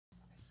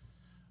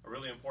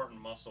really important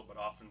muscle but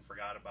often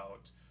forgot about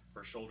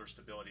for shoulder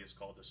stability is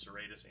called the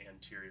serratus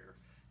anterior.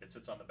 It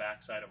sits on the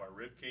back side of our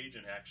rib cage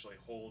and actually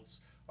holds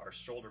our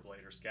shoulder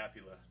blade or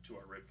scapula to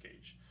our rib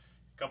cage.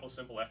 A couple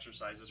simple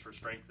exercises for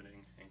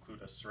strengthening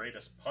include a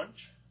serratus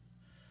punch.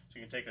 So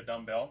you can take a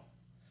dumbbell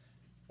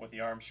with the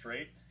arm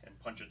straight and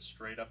punch it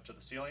straight up to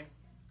the ceiling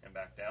and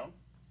back down.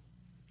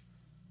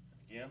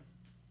 Again.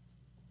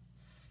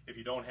 If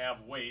you don't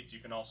have weights, you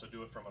can also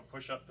do it from a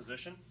push-up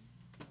position.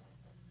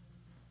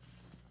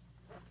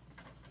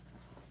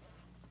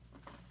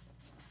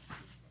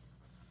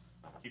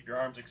 Keep your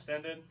arms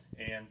extended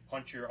and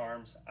punch your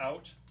arms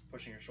out,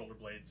 pushing your shoulder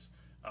blades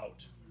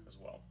out as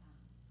well.